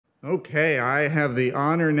Okay, I have the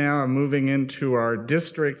honor now of moving into our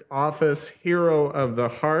district office Hero of the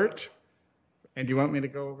Heart. And do you want me to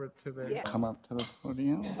go over to the, come up to the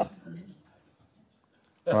podium?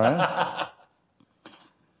 What?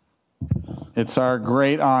 It's our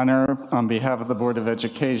great honor on behalf of the Board of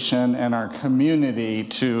Education and our community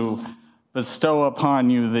to bestow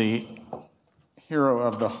upon you the Hero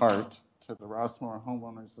of the Heart to the Rossmoor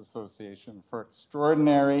Homeowners Association for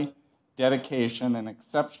extraordinary dedication and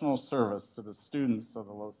exceptional service to the students of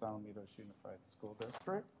the Los Alamitos Unified School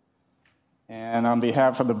District. And on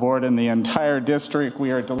behalf of the board and the entire district,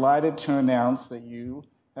 we are delighted to announce that you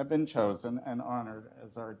have been chosen and honored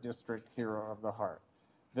as our District Hero of the Heart.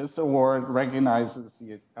 This award recognizes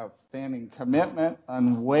the outstanding commitment,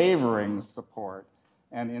 unwavering support,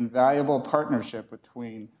 and invaluable partnership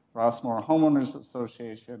between Rossmoor Homeowners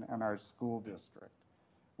Association and our school district.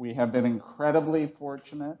 We have been incredibly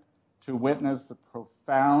fortunate to witness the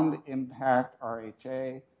profound impact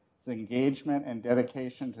RHA's engagement and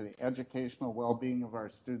dedication to the educational well-being of our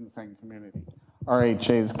students and community.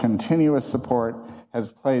 RHA's continuous support has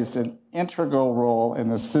played an integral role in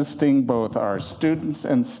assisting both our students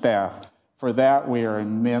and staff. For that, we are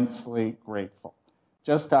immensely grateful.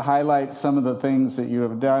 Just to highlight some of the things that you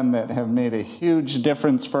have done that have made a huge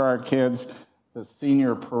difference for our kids, the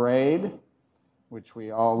senior parade, which we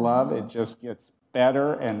all love, it just gets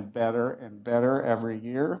better and better and better every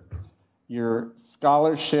year. Your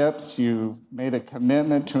scholarships, you've made a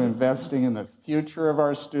commitment to investing in the future of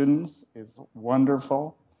our students is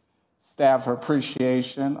wonderful. Staff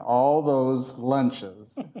appreciation, all those lunches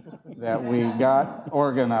that we got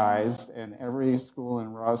organized, and every school in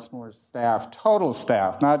Rossmoor staff, total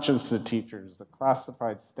staff, not just the teachers, the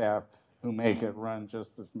classified staff who make it run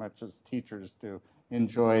just as much as teachers do,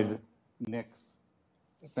 enjoyed Nick's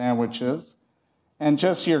sandwiches. And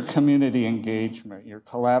just your community engagement, your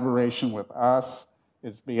collaboration with us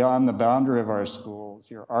is beyond the boundary of our schools.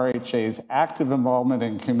 Your RHA's active involvement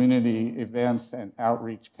in community events and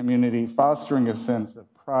outreach community, fostering a sense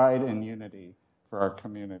of pride and unity for our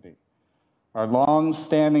community. Our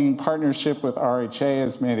long-standing partnership with RHA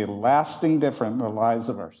has made a lasting difference in the lives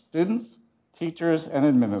of our students, teachers, and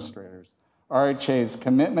administrators. RHA's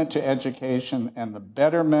commitment to education and the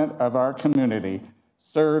betterment of our community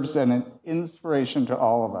serves as an inspiration to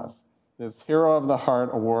all of us. This Hero of the Heart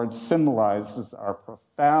Award symbolizes our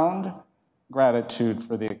profound gratitude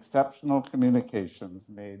for the exceptional communications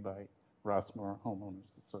made by Rossmoor Homeowners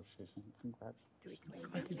Association.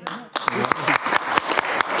 Congratulations. Thank you very much.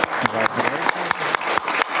 Congratulations.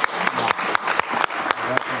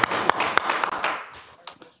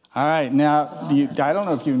 All right, now, I don't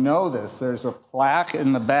know if you know this, there's a plaque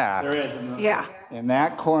in the back. There is. In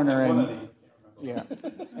that corner. Yeah,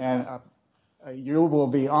 and you will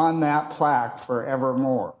be on that plaque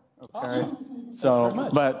forevermore. Okay. Awesome. So,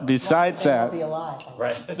 but besides that,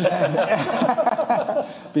 right.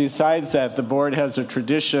 Besides that, the board has a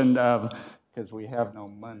tradition of, because we have no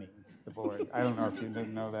money, the board. I don't know if you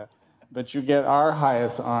didn't know that, but you get our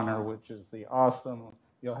highest honor, which is the awesome.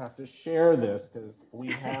 You'll have to share this because we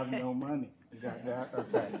have no money. You got that?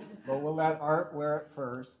 Okay. But we'll let Art wear it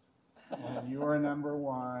first. And you are number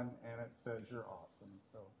one, and it says you're awesome.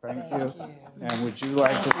 So thank you. And would you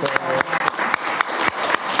like to say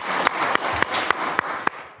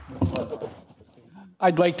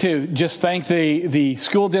I'd like to just thank the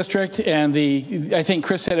school district and I think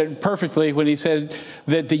Chris said it perfectly when he said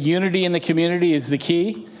that the unity in the community is the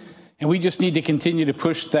key, and we just need to continue to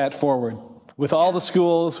push that forward with all the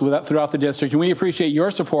schools throughout the district. And we appreciate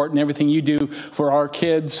your support and everything you do for our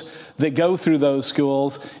kids that go through those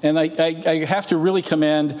schools. And I have to really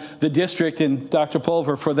commend the district and Dr.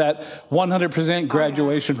 Pulver for that 100%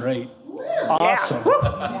 graduation rate. Awesome.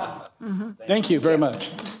 Yeah. Mm-hmm. Thank you very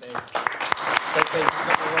much.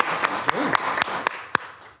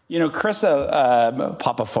 You know, Chris,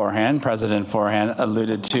 Papa Forehan, President Forehan,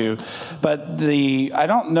 alluded to, but I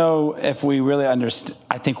don't know if we really understand.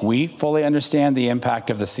 I think we fully understand the impact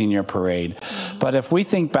of the senior parade. But if we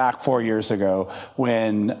think back 4 years ago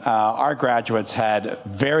when our graduates had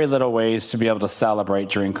very little ways to be able to celebrate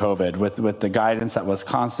during COVID with the guidance that was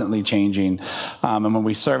constantly changing. And when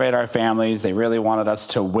we surveyed our families, they really wanted us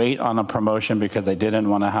to wait on a promotion because they didn't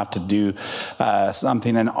want to have to do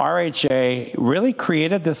something. And RHA really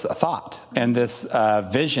created this thought and this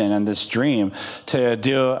vision and this dream to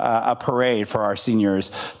do a parade for our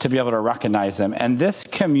seniors to be able to recognize them. And this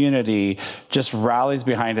community just rallies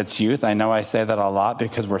behind its youth. I know I say that a lot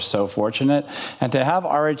because we're so fortunate. And to have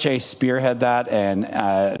RHA spearhead that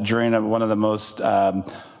and during one of the most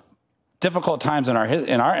difficult times in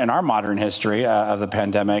our modern history of the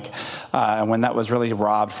pandemic, and when that was really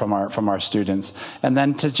robbed from our students, and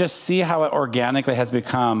then to just see how it organically has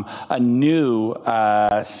become a new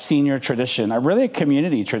senior tradition, really a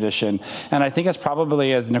community tradition, and I think it's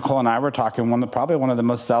probably, as Nicole and I were talking, probably one of the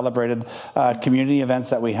most celebrated community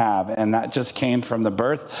events that we have, and that just came from the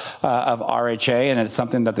birth of RHA, and it's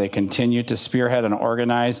something that they continue to spearhead and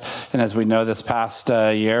organize. And as we know, this past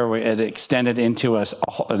year, it extended into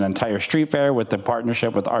an entire street fair with the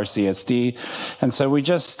partnership with RCSD. And so we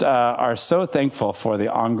just are so thankful for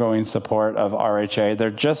the ongoing support of RHA.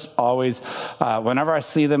 They're just always, whenever I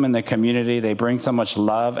see them in the community, they bring so much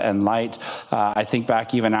love and light. I think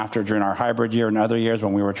back even during our hybrid year and other years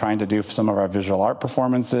when we were trying to do some of our visual art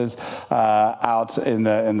performances out in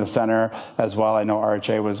the center as well. I know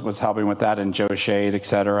RHA was helping with that, and Joe Shade, et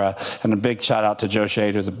cetera. And a big shout out to Joe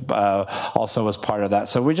Shade, who's also was part of that.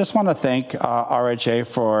 So we just want to thank RHA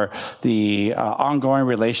for the ongoing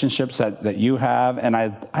relationships that you have. And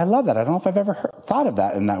I love that. I don't know if I've ever thought of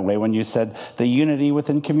that in that way when you said the unity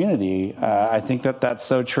within community. I think that's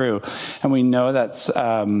so true. And we know that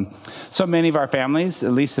so many of our families,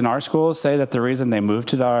 at least in our schools, say that the reason they move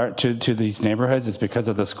to these neighborhoods is because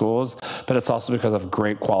of the schools, but it's also because of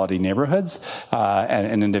great quality neighborhoods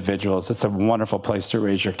and individuals. It's a wonderful place to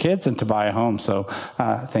raise your kids and to buy a home. So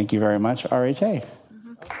thank you very much, RHA.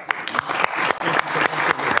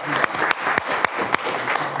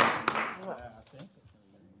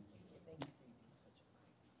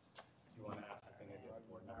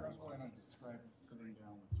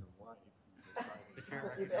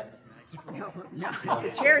 No, the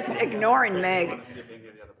chair's ignoring Meg.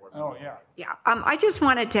 Oh, yeah. Yeah, I just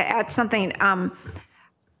wanted to add something.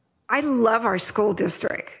 I love our school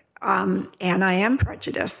district, and I am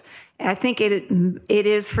prejudiced. And I think it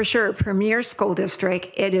is for sure a premier school district.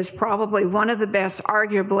 It is probably one of the best,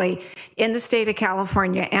 arguably, in the state of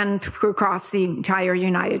California and across the entire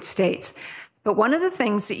United States. But one of the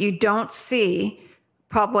things that you don't see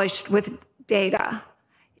published with data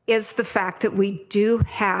is the fact that we do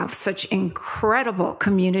have such incredible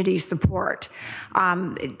community support.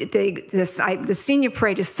 The senior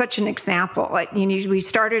parade is such an example. You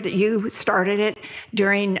started it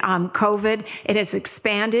during COVID. It has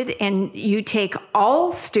expanded, and you take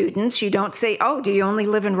all students. You don't say, oh, do you only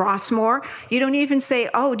live in Rossmoor? You don't even say,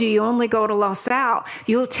 oh, do you only go to LaSalle?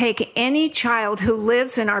 You'll take any child who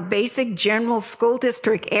lives in our basic general school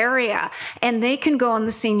district area, and they can go on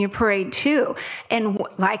the senior parade too. And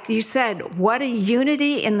like you said, what a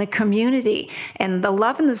unity in the community, and the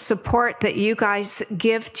love and the support that you guys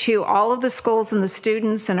give to all of the schools and the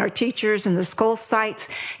students and our teachers and the school sites.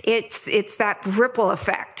 It's that ripple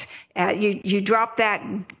effect. You drop that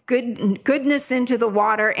goodness into the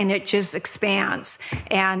water, and it just expands.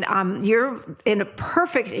 And you're in a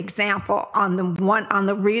perfect example on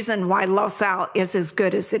the reason why LaSalle is as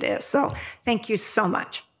good as it is. So thank you so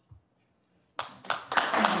much.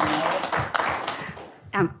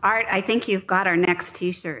 Art, I think you've got our next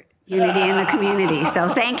T-shirt. Unity in the community. So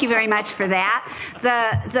thank you very much for that.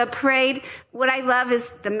 The parade, what I love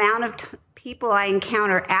is the amount of people I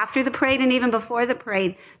encounter after the parade and even before the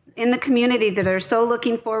parade in the community that are so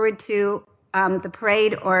looking forward to the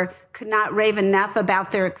parade or could not rave enough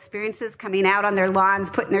about their experiences coming out on their lawns,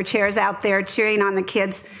 putting their chairs out there, cheering on the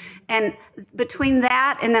kids. And between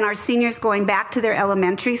that and then our seniors going back to their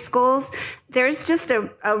elementary schools, there's just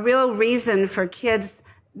a real reason for kids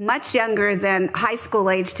much younger than high school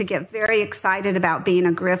age to get very excited about being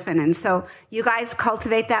a Griffin. And so you guys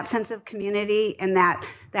cultivate that sense of community and that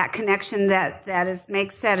connection that as Meg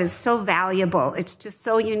said, is so valuable. It's just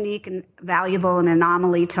so unique and valuable, an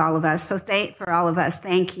anomaly to all of us. So for all of us,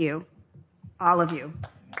 thank you, all of you.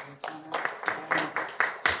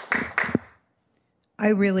 I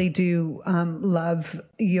really do love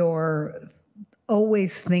your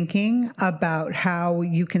always thinking about how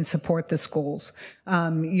you can support the schools.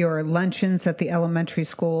 Your luncheons at the elementary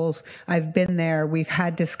schools, I've been there, we've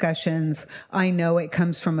had discussions. I know it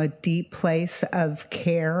comes from a deep place of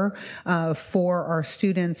care for our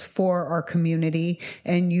students, for our community,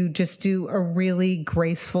 and you just do a really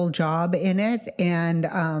graceful job in it, and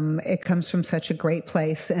it comes from such a great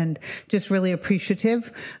place, and just really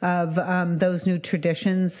appreciative of those new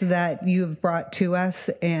traditions that you've brought to us,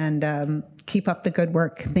 and keep up the good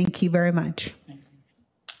work. Thank you very much.